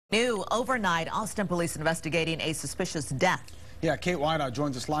New overnight, Austin police investigating a suspicious death. Yeah, Kate Whiteout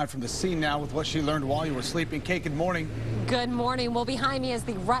joins us live from the scene now with what she learned while you were sleeping. Kate, good morning. Good morning. Well, behind me is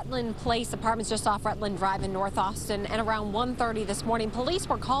the Rutland Place apartments just off Rutland Drive in North Austin. And around 1:30 this morning, police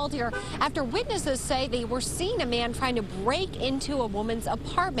were called here after witnesses say they were seeing a man trying to break into a woman's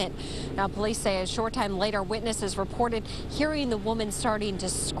apartment. Now, police say a short time later, witnesses reported hearing the woman starting to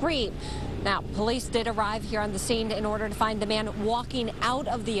scream. Now, police did arrive here on the scene in order to find the man walking out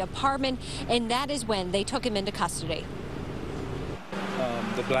of the apartment, and that is when they took him into custody.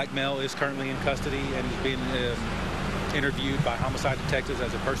 The black male is currently in custody and is being interviewed by homicide detectives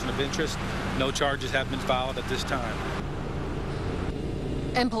as a person of interest. No charges have been filed at this time.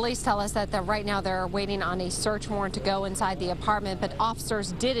 And police tell us that right now they're waiting on a search warrant to go inside the apartment, but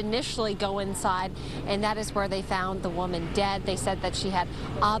officers did initially go inside, and that is where they found the woman dead. They said that she had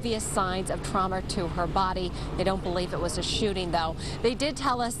obvious signs of trauma to her body. They don't believe it was a shooting, though. They did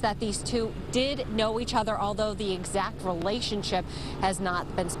tell us that these two did know each other, although the exact relationship has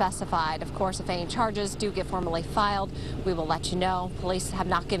not been specified. Of course, if any charges do get formally filed, we will let you know. Police have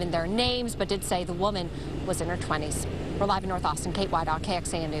not given their names, but did say the woman was in her 20s. We're live in North Austin. Kate Whiteout,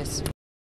 KXAN News.